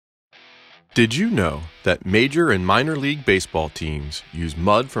Did you know that major and minor league baseball teams use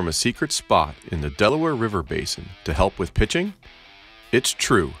mud from a secret spot in the Delaware River Basin to help with pitching? It's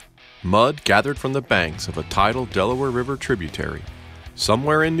true. Mud gathered from the banks of a tidal Delaware River tributary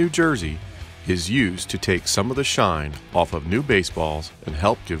somewhere in New Jersey is used to take some of the shine off of new baseballs and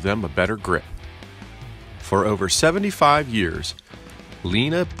help give them a better grip. For over 75 years,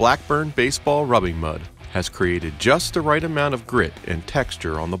 Lena Blackburn baseball rubbing mud has created just the right amount of grit and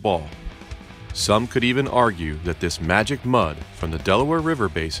texture on the ball. Some could even argue that this magic mud from the Delaware River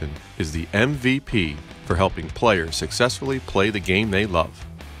Basin is the MVP for helping players successfully play the game they love.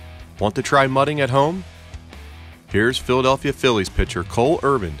 Want to try mudding at home? Here's Philadelphia Phillies pitcher Cole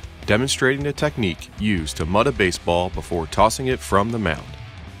Irvin demonstrating the technique used to mud a baseball before tossing it from the mound.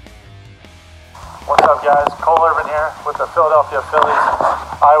 What's up, guys? Cole Irvin here with the Philadelphia Phillies.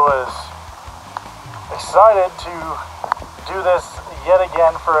 I was excited to do this yet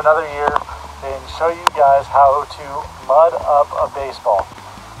again for another year and show you guys how to mud up a baseball.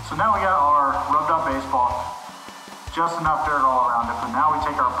 So now we got our rubbed up baseball, just enough dirt all around it, but now we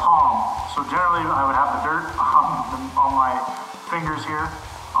take our palm. So generally I would have the dirt on my fingers here,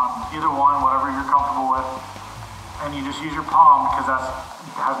 on either one, whatever you're comfortable with, and you just use your palm because it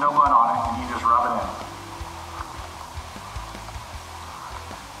has no mud on it, and you just rub it in.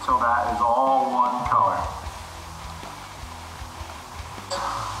 So that is all one color.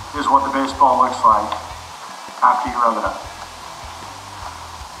 Is what the baseball looks like after you rub it up.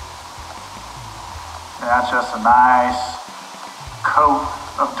 And that's just a nice coat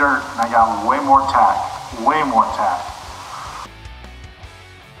of dirt, and I got way more tack.